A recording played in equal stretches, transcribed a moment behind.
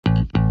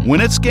When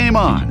it's game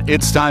on,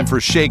 it's time for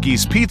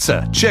Shakey's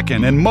Pizza,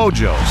 Chicken, and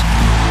Mojo's.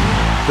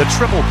 The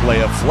triple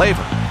play of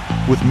flavor.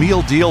 With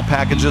meal deal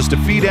packages to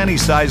feed any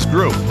size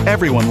group,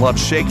 everyone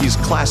loves Shakey's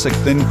classic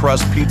thin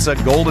crust pizza,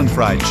 golden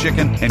fried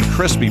chicken, and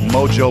crispy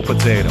Mojo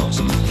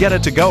potatoes. Get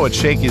it to go at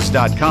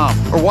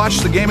Shakey's.com or watch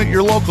the game at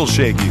your local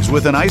Shakey's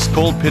with an ice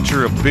cold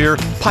pitcher of beer,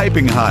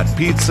 piping hot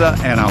pizza,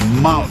 and a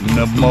mountain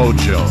of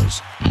Mojos.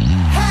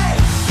 Hey!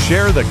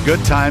 Share the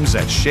good times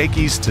at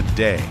Shakey's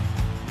today.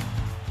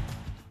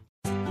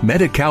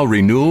 Medi-Cal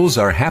renewals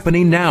are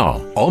happening now.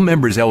 All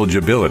members'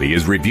 eligibility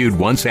is reviewed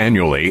once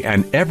annually,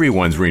 and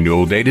everyone's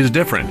renewal date is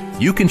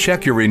different. You can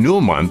check your renewal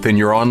month in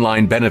your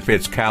online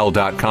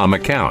benefitscal.com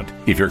account.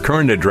 If your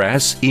current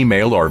address,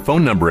 email, or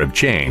phone number have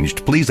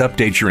changed, please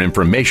update your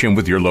information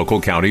with your local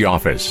county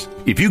office.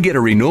 If you get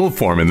a renewal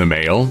form in the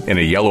mail in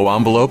a yellow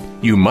envelope,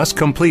 you must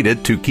complete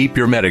it to keep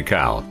your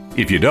Medi-Cal.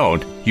 If you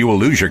don't, you will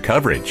lose your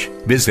coverage.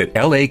 Visit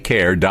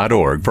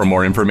lacare.org for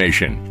more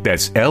information.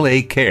 That's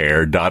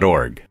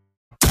lacare.org.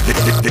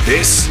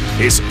 This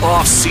is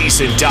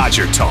Off-Season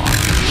Dodger Talk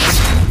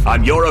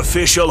on your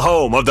official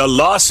home of the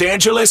Los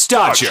Angeles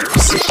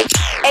Dodgers.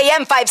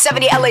 AM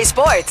 570 LA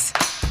Sports.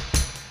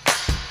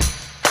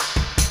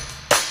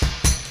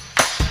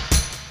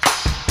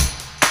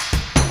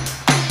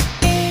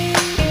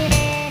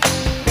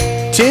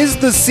 Tis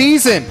the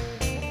season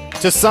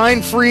to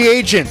sign free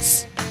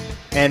agents.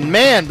 And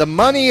man, the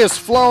money is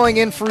flowing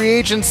in free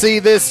agency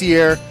this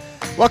year.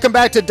 Welcome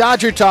back to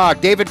Dodger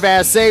Talk. David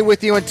Vassay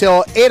with you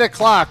until 8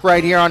 o'clock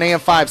right here on AM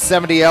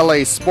 570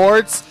 LA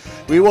Sports.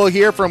 We will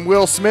hear from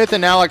Will Smith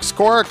and Alex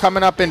Cora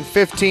coming up in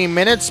 15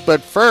 minutes.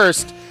 But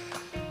first,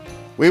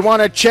 we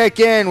want to check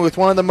in with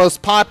one of the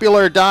most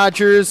popular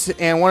Dodgers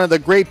and one of the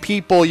great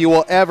people you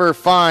will ever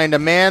find. A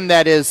man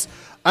that is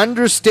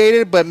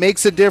understated but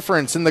makes a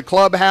difference in the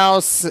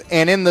clubhouse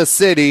and in the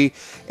city.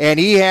 And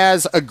he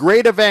has a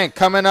great event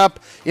coming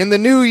up in the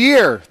new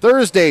year,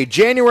 Thursday,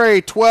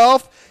 January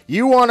 12th.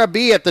 You want to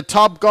be at the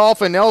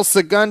Topgolf in El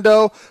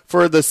Segundo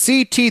for the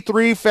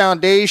CT3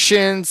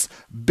 Foundation's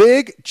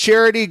big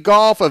charity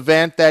golf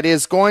event that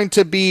is going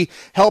to be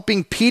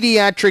helping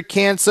pediatric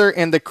cancer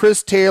and the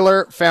Chris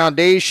Taylor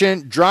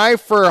Foundation.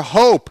 Drive for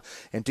Hope.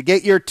 And to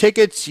get your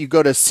tickets, you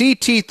go to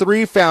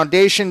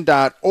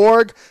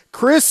ct3foundation.org.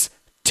 Chris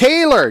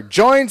Taylor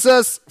joins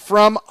us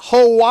from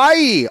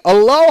Hawaii.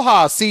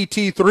 Aloha,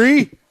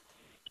 CT3.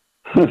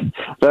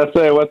 That's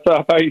it. What's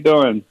up? How you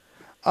doing?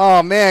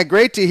 Oh, man,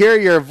 great to hear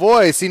your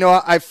voice. You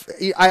know, I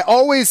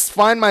always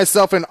find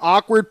myself in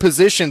awkward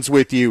positions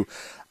with you.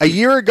 A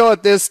year ago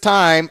at this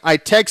time, I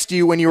texted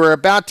you when you were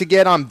about to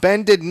get on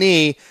bended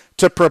knee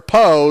to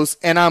propose,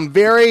 and I'm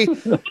very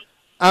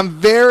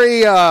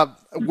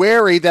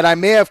wary that I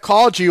may have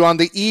called you on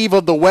the eve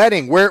of the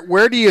wedding.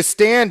 Where do you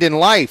stand in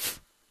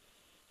life?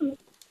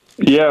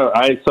 Yeah,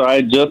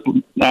 I just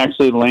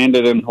actually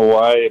landed in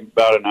Hawaii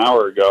about an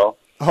hour ago.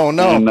 Oh,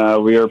 no.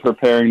 And we are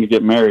preparing to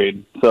get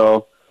married.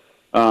 So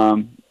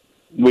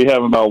we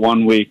have about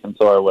 1 week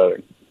until our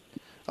wedding.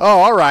 Oh,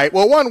 all right.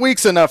 Well, 1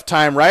 week's enough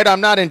time, right?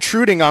 I'm not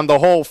intruding on the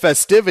whole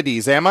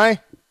festivities, am I?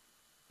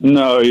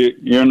 No,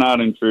 you're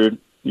not intruding.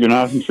 You're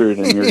not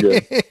intruding. You're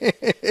good.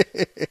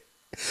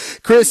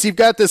 Chris, you've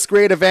got this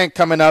great event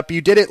coming up.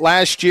 You did it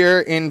last year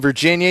in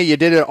Virginia. You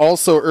did it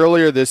also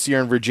earlier this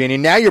year in Virginia.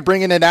 Now you're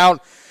bringing it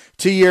out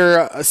to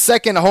your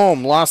second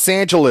home, Los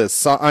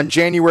Angeles, on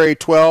January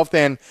 12th,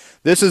 and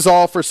this is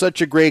all for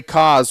such a great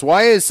cause.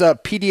 Why is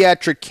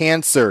pediatric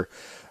cancer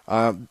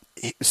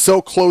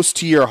so close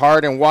to your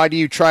heart, and why do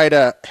you try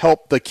to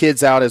help the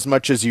kids out as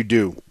much as you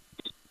do?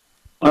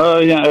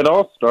 Yeah, it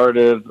all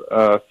started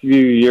a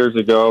few years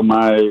ago.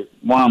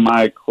 One of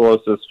my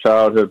closest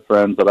childhood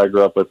friends that I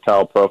grew up with,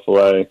 Kyle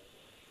Profile,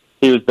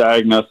 he was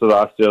diagnosed with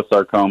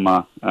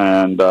osteosarcoma,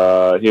 and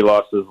he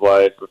lost his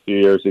life a few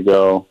years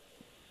ago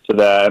to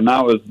that, and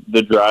that was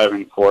the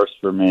driving force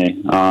for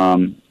me.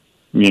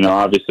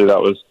 Obviously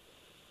that was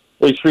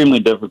extremely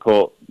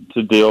difficult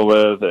to deal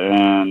with,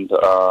 and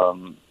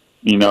I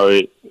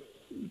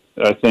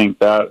think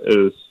that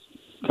is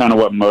kind of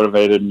what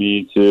motivated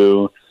me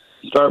to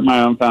start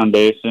my own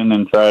foundation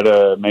and try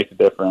to make a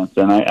difference.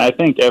 And I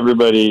think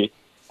everybody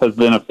has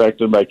been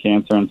affected by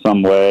cancer in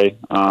some way,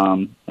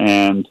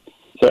 and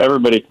so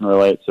everybody can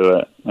relate to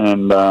it.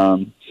 And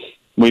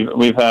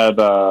we've had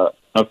a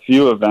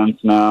few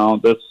events now.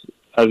 This,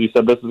 as you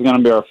said, this is going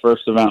to be our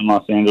first event in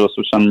Los Angeles,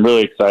 which I'm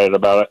really excited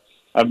about.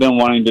 I've been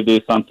wanting to do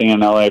something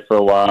in LA for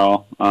a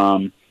while. LA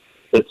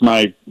is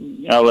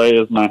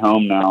my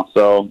home now,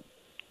 so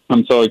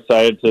I'm so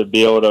excited to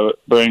be able to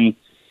bring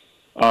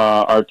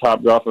our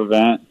Topgolf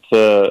event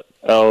to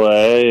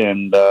LA,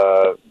 and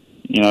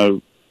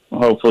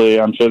hopefully,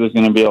 I'm sure there's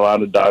going to be a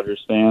lot of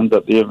Dodgers fans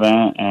at the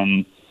event,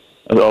 and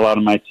a lot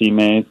of my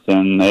teammates,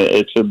 and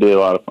it should be a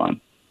lot of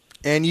fun.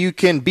 And you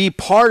can be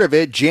part of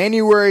it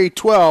January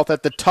 12th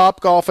at the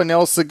Topgolf in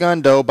El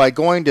Segundo by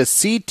going to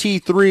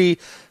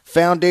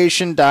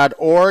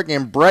ct3foundation.org.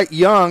 And Brett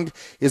Young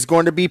is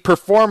going to be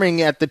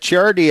performing at the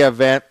charity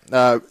event.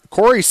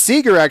 Corey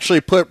Seager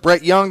actually put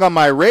Brett Young on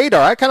my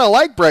radar. I kind of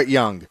like Brett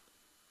Young.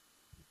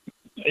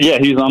 Yeah,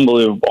 he's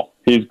unbelievable.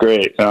 He's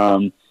great.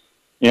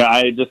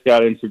 I just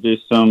got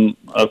introduced to him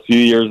a few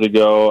years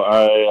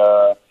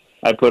ago.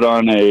 I put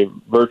on a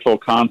virtual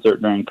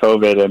concert during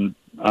COVID, and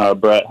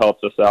Brett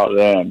helped us out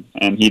then.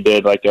 And he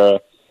did like a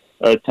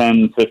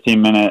 10,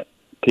 15-minute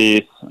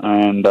piece.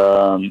 And,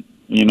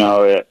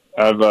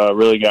 I've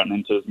really gotten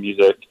into his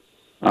music.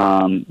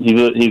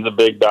 He's a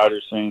big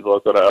Dodgers fan. He's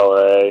local to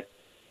LA.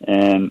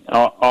 And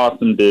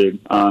awesome dude.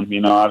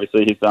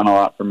 Obviously he's done a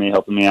lot for me,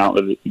 helping me out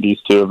with these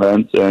two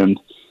events. And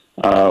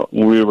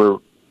we were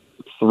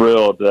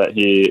thrilled that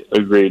he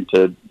agreed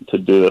to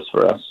do this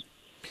for us.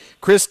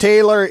 Chris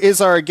Taylor is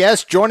our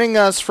guest, joining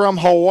us from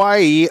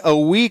Hawaii, a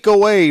week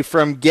away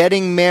from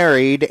getting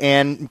married.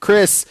 And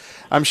Chris,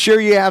 I'm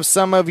sure you have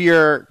some of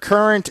your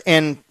current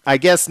and I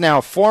guess now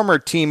former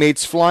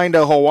teammates flying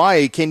to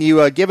Hawaii. Can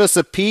you give us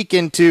a peek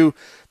into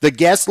the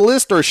guest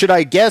list, or should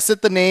I guess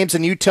at the names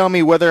and you tell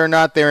me whether or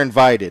not they're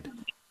invited?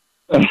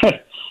 I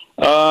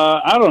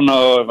don't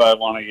know if I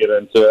want to get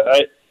into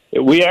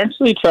it. We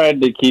actually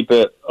tried to keep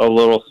it a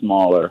little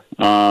smaller.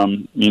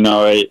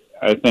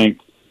 I think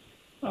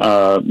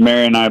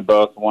Mary and I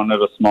both wanted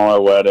a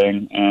smaller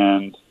wedding,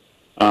 and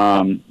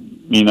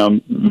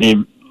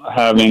me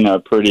having a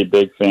pretty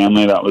big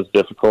family, that was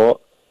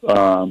difficult.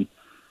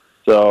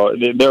 So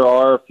there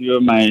are a few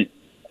of my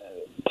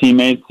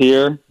teammates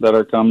here that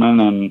are coming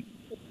and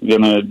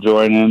going to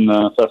join in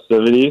the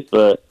festivities,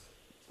 but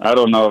I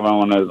don't know if I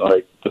want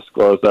to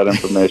disclose that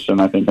information.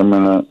 I think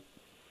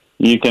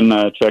you can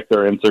check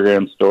their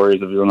Instagram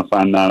stories if you want to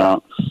find that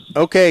out.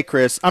 Okay,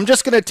 Chris. I'm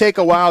just going to take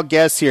a wild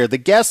guess here. The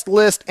guest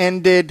list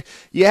ended.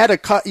 You have a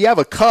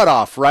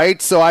cutoff,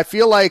 right? So I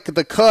feel like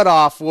the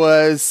cutoff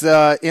was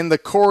in the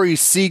Corey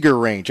Seager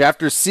range.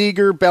 After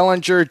Seager,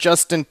 Bellinger,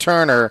 Justin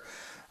Turner,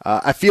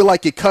 I feel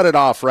like you cut it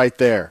off right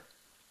there.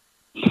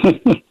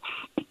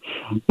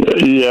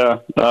 Yeah.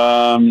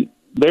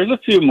 There's a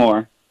few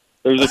more.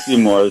 There's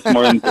more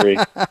than three.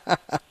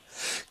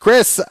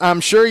 Chris,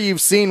 I'm sure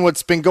you've seen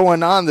what's been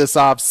going on this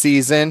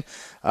offseason.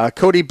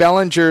 Cody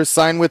Bellinger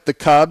signed with the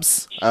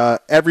Cubs.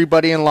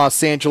 Everybody in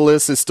Los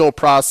Angeles is still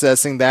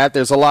processing that.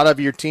 There's a lot of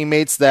your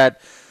teammates that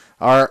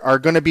are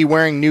going to be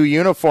wearing new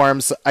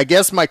uniforms. I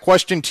guess my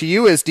question to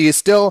you is, do you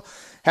still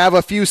have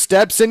a few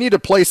steps in you to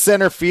play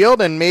center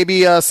field and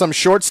maybe some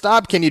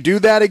shortstop? Can you do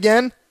that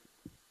again?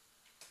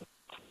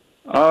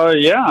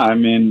 Yeah. I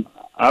mean,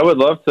 I would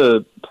love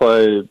to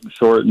play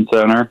short and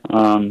center.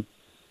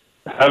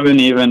 Haven't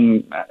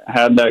even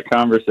had that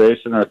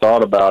conversation or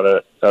thought about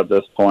it at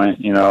this point.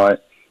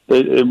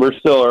 We're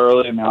still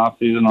early in the off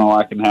season, a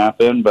lot can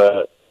happen,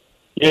 but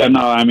yeah,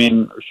 no, I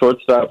mean,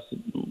 shortstops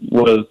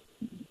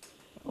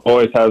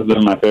always has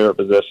been my favorite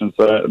position.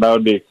 So that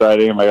would be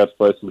exciting if I got to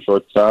play some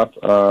shortstop.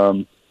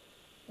 And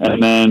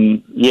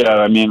then, yeah,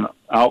 I mean,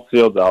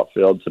 outfield's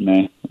outfield to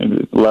me.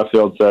 Left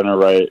field, center,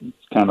 right,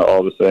 it's kind of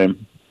all the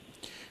same.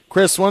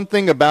 Chris, one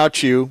thing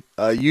about you,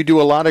 you do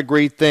a lot of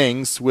great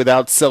things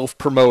without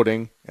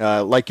self-promoting,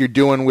 like you're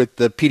doing with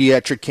the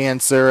pediatric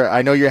cancer.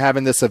 I know you're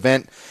having this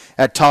event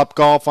at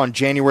Topgolf on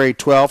January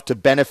 12th to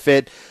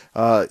benefit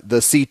the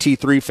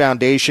CT3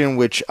 Foundation,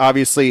 which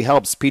obviously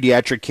helps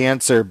pediatric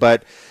cancer.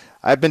 But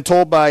I've been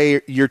told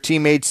by your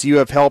teammates you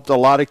have helped a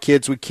lot of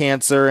kids with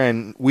cancer,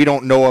 and we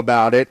don't know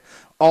about it.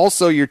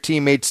 Also, your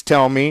teammates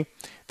tell me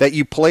that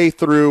you play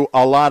through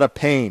a lot of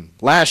pain.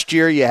 Last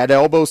year, you had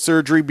elbow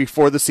surgery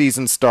before the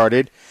season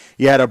started.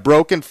 You had a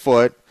broken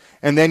foot,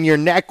 and then your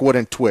neck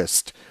wouldn't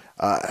twist.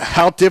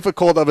 How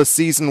difficult of a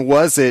season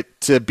was it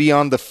to be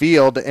on the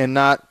field and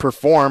not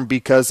perform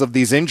because of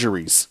these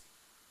injuries?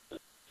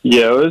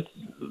 Yeah,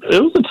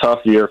 it was a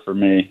tough year for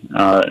me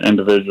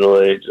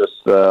individually.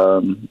 I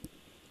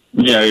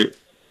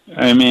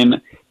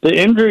mean, the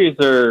injuries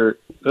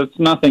that's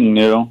nothing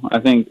new. I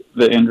think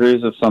the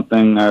injuries is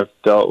something I've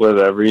dealt with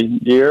every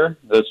year.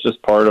 That's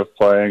just part of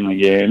playing the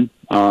game.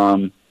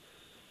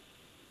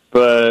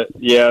 But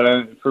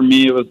yeah, for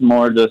me, it was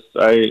more just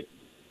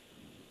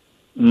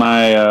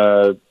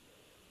my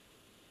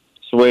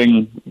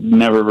swing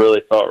never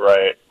really felt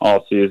right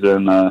all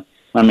season. My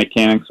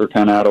mechanics were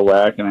kind of out of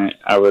whack, and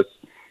I was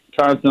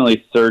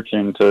constantly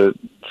searching to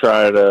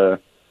try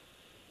to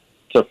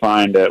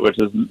find it, which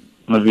is,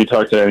 if you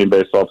talk to any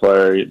baseball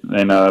player,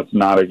 they know that's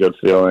not a good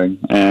feeling.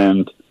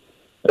 And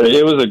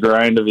it was a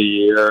grind of a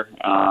year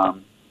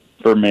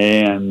for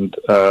me. And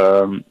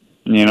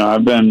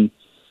I've been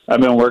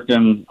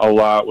working a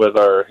lot with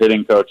our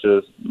hitting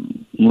coaches.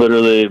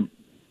 Literally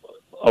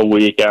a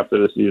week after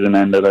the season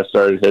ended, I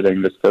started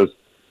hitting just because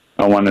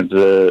I wanted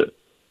to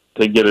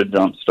get a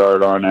jump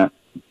start on it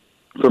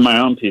for my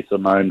own peace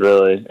of mind,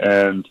 really.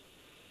 And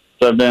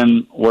so I've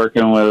been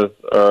working with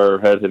our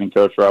head hitting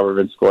coach,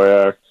 Robert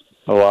Vinskoyak,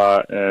 a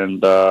lot,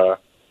 and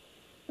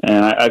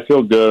I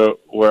feel good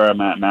where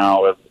I'm at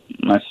now with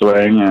my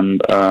swing,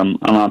 and I'm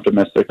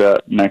optimistic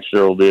that next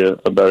year will be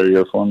a better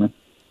year for me.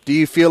 Do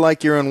you feel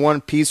like you're in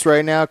one piece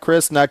right now,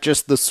 Chris? Not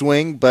just the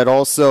swing, but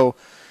also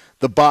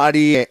the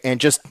body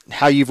and just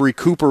how you've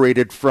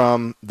recuperated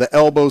from the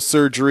elbow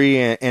surgery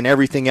and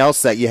everything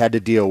else that you had to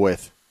deal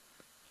with?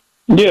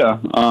 Yeah.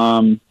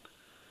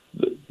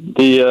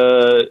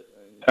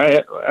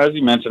 As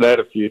you mentioned, I had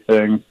a few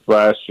things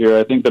last year.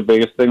 I think the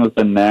biggest thing was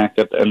the neck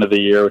at the end of the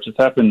year, which has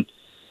happened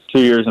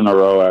 2 years in a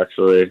row,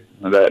 actually.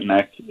 That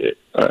neck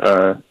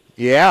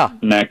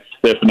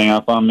stiffening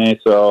up on me.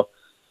 So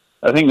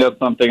I think that's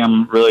something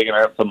I'm really going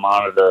to have to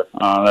monitor.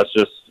 That's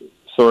just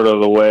sort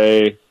of the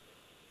way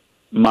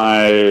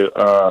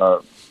I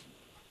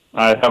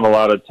have a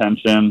lot of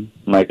tension,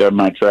 like at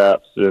my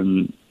traps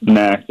and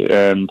neck,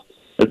 and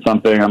it's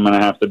something I'm going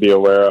to have to be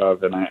aware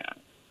of, and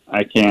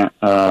I can't,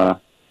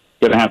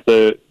 going to have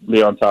to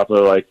be on top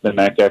of like the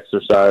neck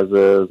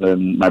exercises,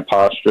 and my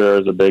posture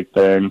is a big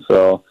thing.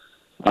 So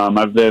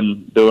I've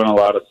been doing a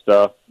lot of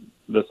stuff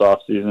this off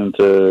season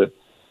to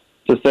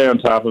stay on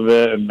top of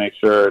it and make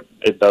sure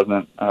it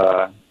doesn't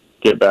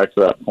get back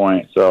to that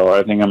point. So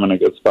I think I'm in a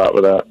good spot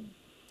with that.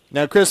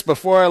 Now, Chris,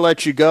 before I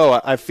let you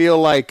go, I feel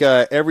like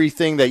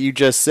everything that you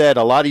just said,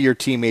 a lot of your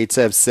teammates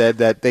have said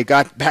that they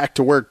got back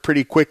to work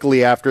pretty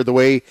quickly after the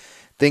way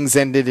things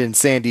ended in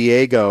San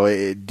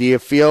Diego. Do you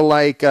feel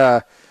like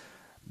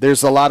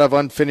there's a lot of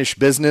unfinished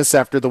business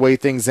after the way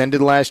things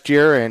ended last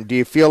year? And do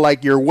you feel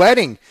like your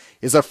wedding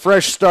is a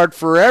fresh start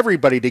for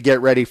everybody to get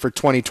ready for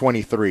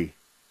 2023?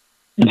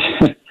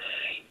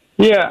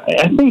 Yeah,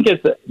 I think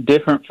it's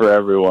different for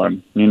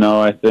everyone.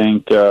 I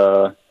think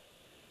for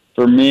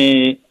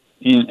me,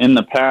 in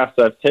the past,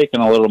 I've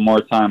taken a little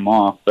more time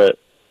off, but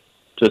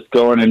just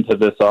going into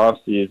this off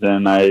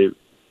season, I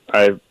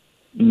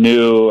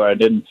knew I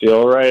didn't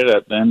feel right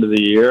at the end of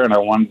the year, and I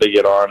wanted to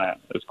get on it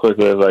as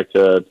quickly as I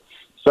could,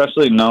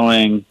 especially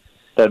knowing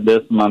that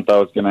this month I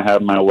was going to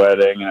have my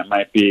wedding, and I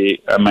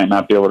might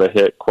not be able to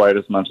hit quite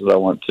as much as I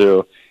want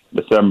to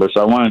in December.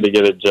 So I wanted to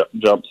get a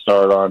jump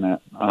start on it.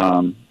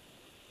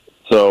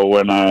 So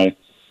when I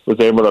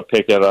was able to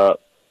pick it up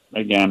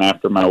again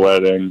after my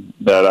wedding,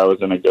 that I was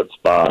in a good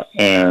spot.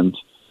 And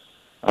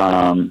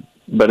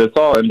but it's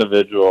all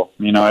individual.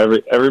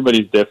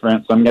 Everybody's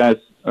different. Some guys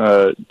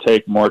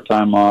take more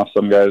time off.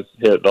 Some guys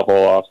hit the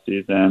whole off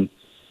season.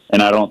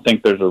 And I don't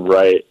think there's a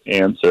right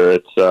answer.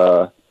 It's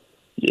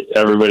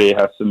everybody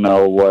has to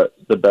know what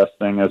the best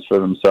thing is for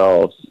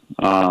themselves.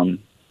 But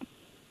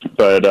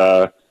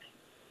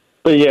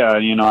yeah,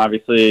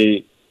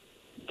 obviously,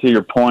 to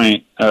your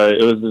point,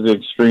 it was an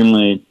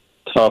extremely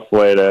tough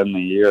way to end the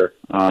year.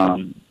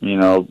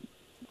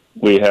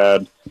 We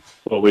had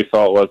what we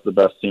felt was the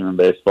best team in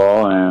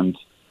baseball, and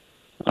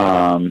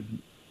to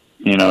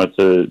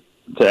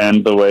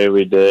end the way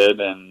we did,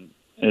 and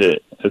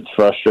it's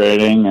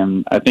frustrating.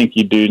 And I think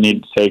you do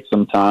need to take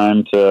some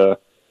time to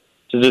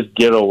just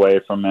get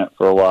away from it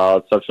for a while.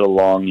 It's such a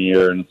long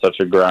year and such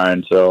a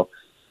grind, so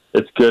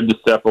it's good to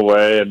step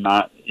away and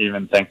not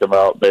even think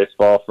about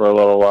baseball for a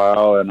little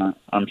while. And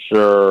I'm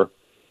sure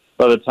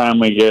by the time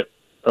we get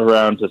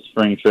around to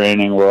spring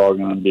training, we're all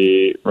going to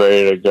be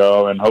ready to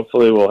go, and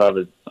hopefully we'll have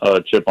a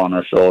chip on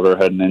our shoulder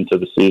heading into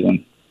the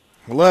season.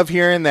 Love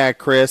hearing that,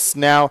 Chris.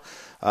 Now,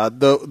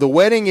 the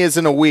wedding is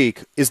in a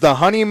week. Is the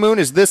honeymoon,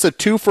 is this a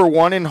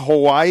 2-for-1 in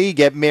Hawaii?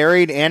 Get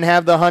married and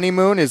have the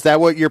honeymoon? Is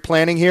that what you're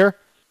planning here?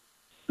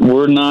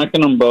 We're knocking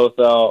them both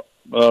out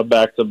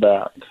back to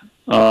back.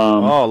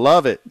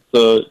 Love it.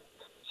 So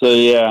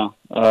yeah,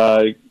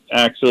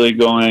 actually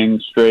going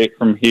straight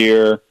from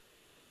here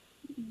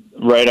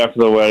right after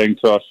the wedding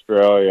to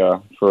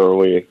Australia for a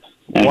week.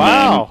 And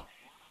wow.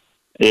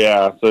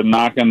 Yeah, so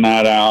knocking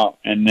that out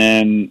and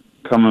then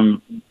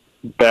coming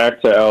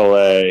back to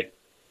LA,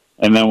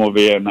 and then we'll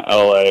be in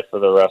LA for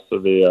the rest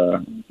of the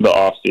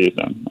off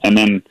season. And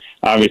then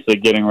obviously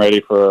getting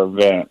ready for our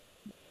event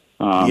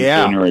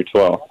January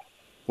 12th.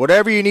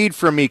 Whatever you need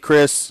from me,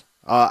 Chris,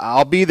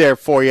 I'll be there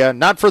for you.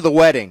 Not for the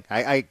wedding.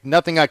 I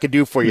nothing I could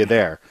do for you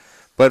there.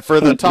 But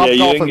for the Top Golf...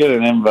 Yeah, you didn't get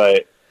an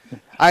invite.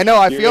 I know.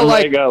 I feel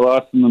like... Your invite got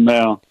lost in the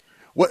mail.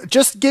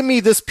 Just give me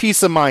this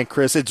peace of mind,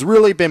 Chris. It's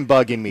really been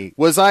bugging me.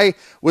 Was I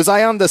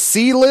on the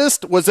C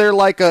list? Was there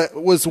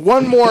was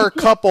one more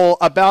couple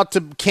about to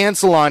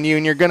cancel on you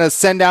and you're going to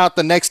send out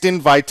the next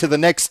invite to the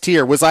next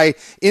tier? Was I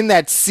in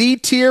that C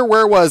tier?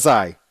 Where was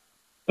I?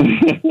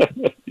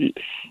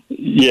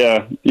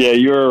 Yeah,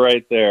 you were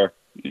right there.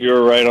 You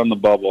were right on the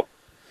bubble.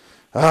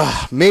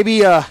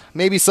 Maybe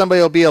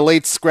somebody will be a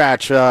late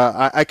scratch.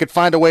 I could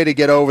find a way to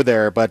get over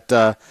there,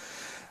 but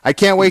I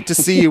can't wait to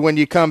see you when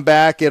you come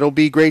back. It'll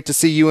be great to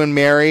see you and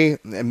Mary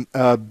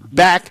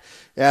back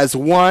as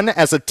one,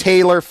 as a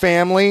Taylor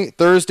family,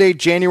 Thursday,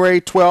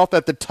 January 12th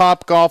at the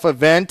Top Golf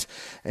event.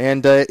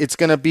 And it's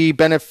going to be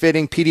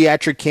benefiting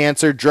pediatric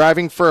cancer,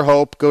 Driving for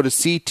Hope. Go to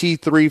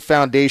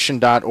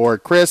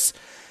ct3foundation.org. Chris,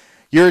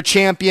 you're a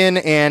champion,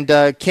 and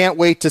can't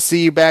wait to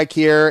see you back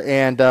here,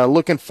 and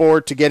looking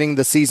forward to getting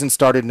the season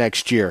started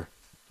next year.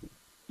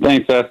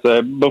 Thanks,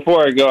 Essa.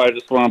 Before I go, I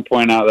just want to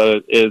point out that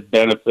it is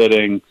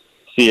benefiting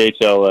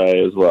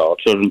CHLA as well,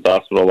 Children's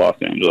Hospital Los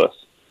Angeles.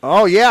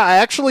 Oh, yeah, I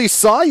actually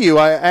saw you.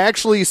 I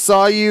actually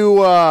saw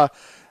you at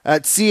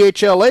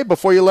CHLA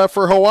before you left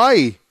for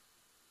Hawaii.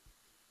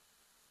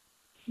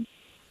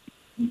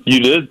 You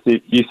did?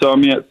 You saw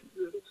me at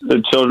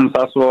the Children's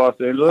Hospital Los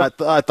Angeles?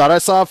 I thought I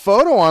saw a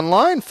photo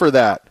online for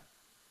that.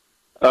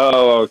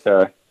 Oh,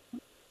 okay.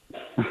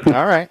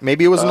 All right.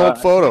 Maybe it was an old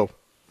photo.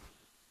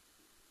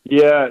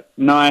 Yeah,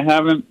 no, I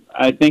haven't.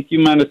 I think you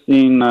might have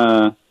seen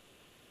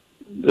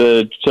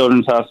the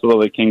Children's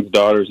Hospital of King's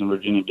Daughters in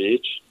Virginia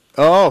Beach.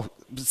 Oh,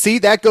 see,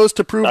 that goes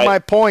to prove my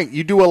point.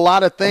 You do a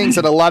lot of things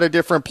at a lot of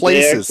different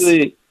places.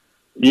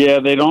 They're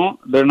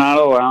not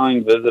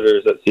allowing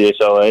visitors at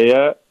CHLA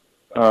yet.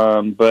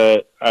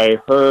 But I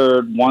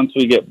heard once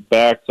we get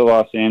back to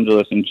Los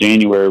Angeles in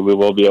January, we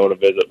will be able to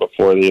visit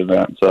before the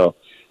event. So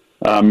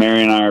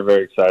Mary and I are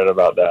very excited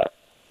about that.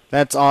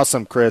 That's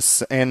awesome,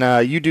 Chris.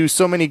 And you do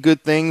so many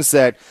good things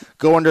that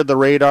go under the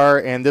radar,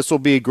 and this will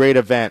be a great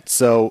event.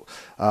 So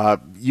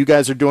you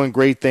guys are doing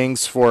great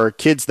things for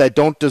kids that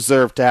don't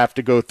deserve to have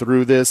to go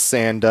through this,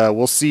 and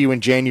we'll see you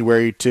in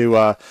January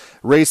to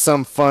raise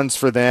some funds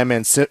for them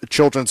and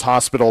Children's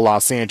Hospital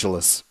Los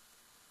Angeles.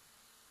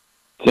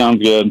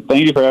 Sounds good.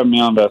 Thank you for having me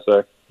on,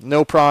 Bessar.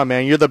 No problem,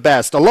 man. You're the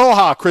best.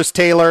 Aloha, Chris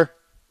Taylor.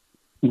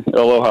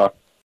 Aloha.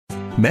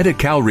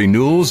 Medi-Cal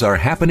renewals are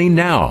happening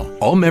now.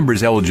 All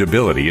members'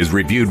 eligibility is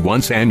reviewed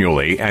once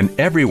annually, and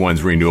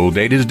everyone's renewal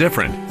date is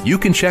different. You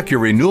can check your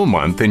renewal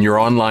month in your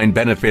online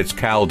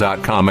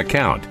benefitscal.com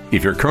account.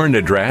 If your current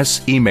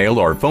address, email,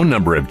 or phone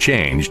number have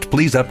changed,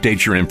 please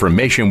update your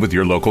information with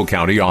your local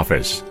county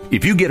office.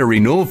 If you get a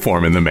renewal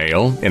form in the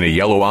mail in a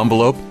yellow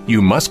envelope,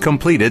 you must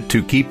complete it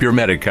to keep your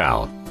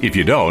Medi-Cal. If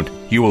you don't,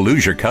 you will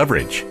lose your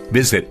coverage.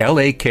 Visit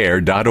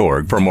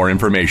lacare.org for more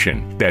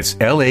information. That's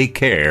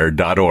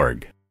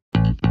lacare.org.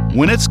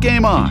 When it's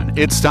game on,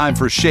 it's time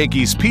for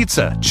Shakey's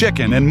Pizza,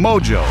 Chicken, and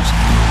Mojo's.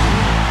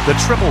 The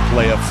triple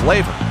play of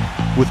flavor.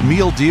 With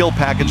meal deal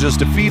packages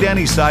to feed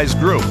any size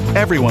group,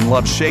 everyone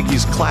loves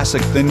Shakey's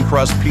classic thin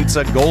crust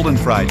pizza, golden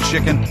fried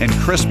chicken, and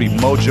crispy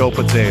Mojo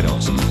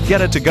potatoes.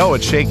 Get it to go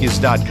at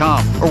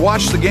Shakey's.com or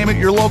watch the game at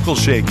your local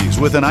Shakey's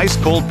with an ice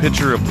cold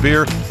pitcher of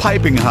beer,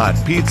 piping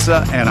hot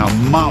pizza, and a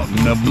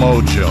mountain of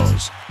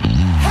Mojos.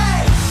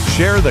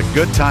 Share the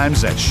good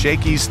times at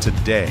Shakey's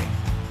today.